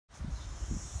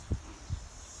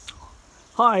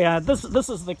Hi, this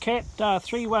is the Cat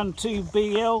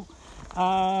 312BL.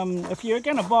 If you're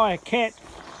going to buy a Cat,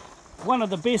 one of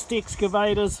the best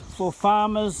excavators for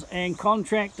farmers and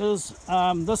contractors.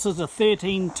 This is a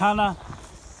 13-tonner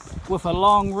with a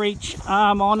long reach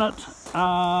arm on it.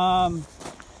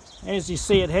 As you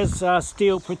see, it has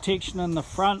steel protection in the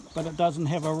front, but it doesn't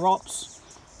have a ROPS.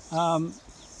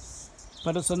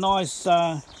 But it's a nice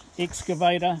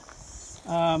excavator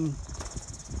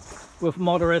with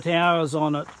moderate hours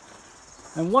on it.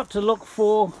 And what to look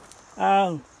for,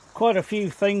 quite a few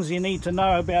things you need to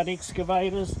know about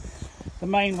excavators, the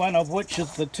main one of which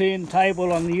is the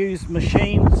turntable on used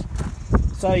machines.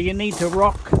 So you need to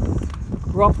rock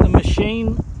the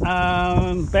machine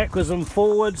backwards and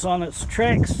forwards on its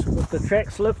tracks, with the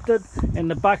tracks lifted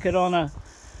and the bucket on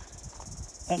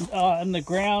in the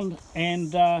ground,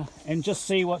 and just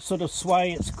see what sort of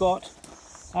sway it's got.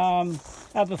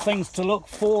 Other things to look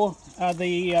for are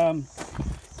the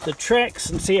tracks,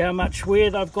 and see how much wear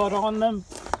they've got on them.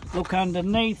 Look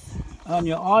underneath on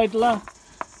your idler,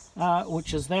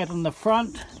 which is that in the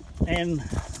front, and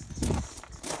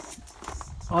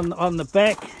on the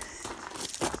back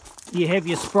you have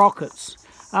your sprockets.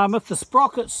 If the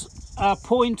sprockets are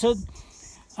pointed,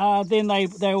 then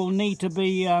they will need to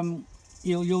be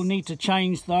you'll need to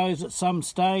change those at some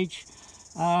stage.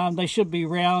 They should be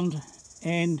round,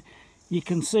 and you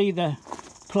can see the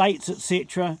plates,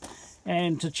 etc.,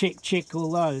 and to check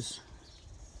all those.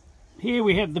 Here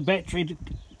we have the battery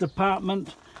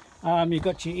department. You've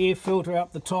got your air filter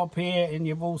up the top here, and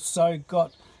you've also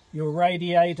got your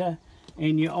radiator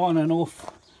and your on and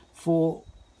off for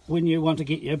when you want to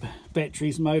get your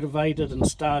batteries motivated and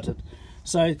started.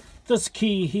 So this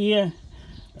key here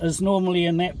is normally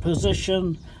in that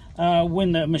position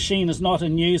when the machine is not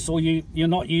in use, or you're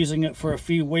not using it for a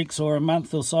few weeks or a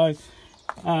month or so,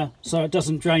 so it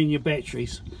doesn't drain your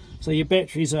batteries. So your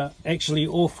batteries are actually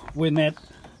off when that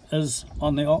is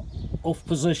on the off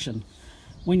position.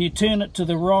 When you turn it to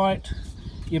the right,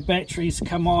 your batteries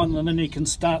come on, and then you can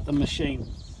start the machine.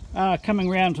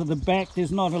 Coming round to the back,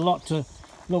 there's not a lot to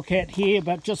look at here,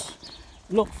 but just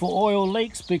look for oil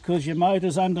leaks, because your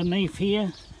motor's underneath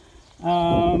here,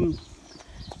 and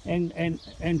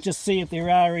just see if there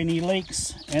are any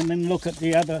leaks, and then look at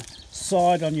the other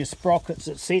side on your sprockets,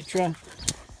 etc.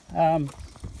 On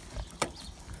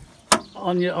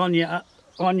your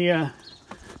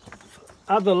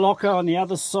other locker on the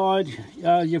other side,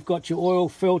 you've got your oil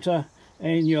filter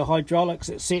and your hydraulics,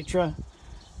 etc.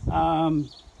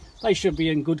 They should be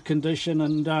in good condition,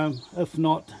 and if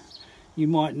not, you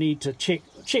might need to check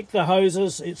the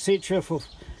hoses, etc., for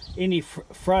any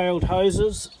frailed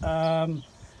hoses.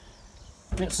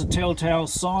 That's a telltale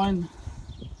sign.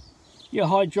 Your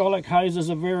hydraulic hoses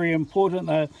are very important.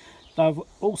 They're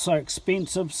also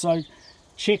expensive, so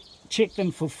check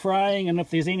them for fraying, and if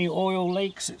there's any oil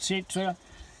leaks, etc.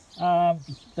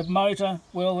 The motor,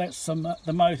 well, that's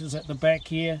the motor's at the back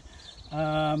here.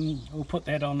 We'll put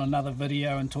that on another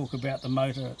video and talk about the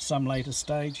motor at some later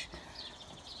stage.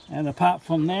 And apart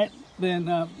from that,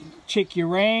 then check your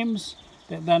rams,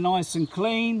 that they're nice and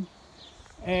clean,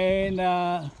 and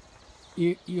they're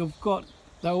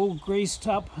all greased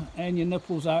up, and your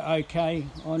nipples are okay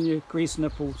on your grease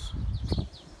nipples.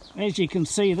 As you can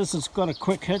see, this has got a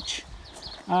quick hitch,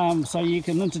 so you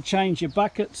can interchange your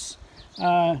buckets.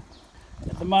 At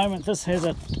the moment, this has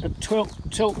a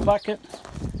tilt bucket,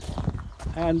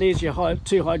 and there's your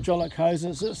two hydraulic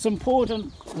hoses. It's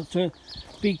important to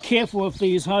be careful with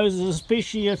these hoses,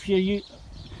 especially if you're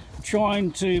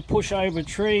trying to push over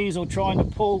trees or trying to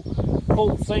pull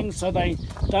things so they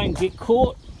don't get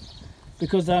caught,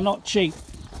 because they're not cheap.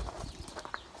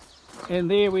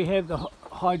 And there we have the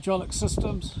hydraulic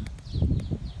systems,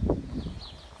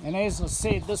 and as I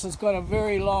said, this has got a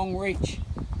very long reach,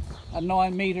 a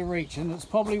 9-meter reach, and it's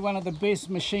probably one of the best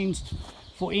machines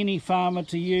for any farmer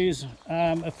to use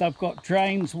if they've got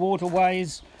drains,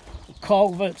 waterways,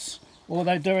 culverts, or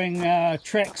they're doing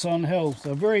tracks on hills.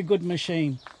 A very good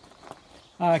machine.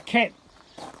 Cat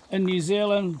in New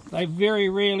Zealand, they very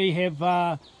rarely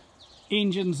have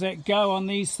engines that go on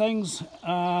these things.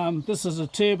 This is a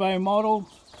turbo model,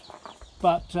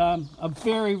 but a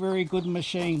very good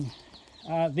machine.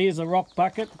 There's a rock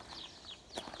bucket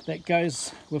that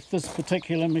goes with this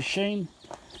particular machine.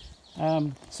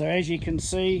 So as you can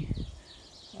see,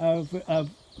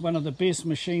 one of the best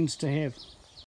machines to have.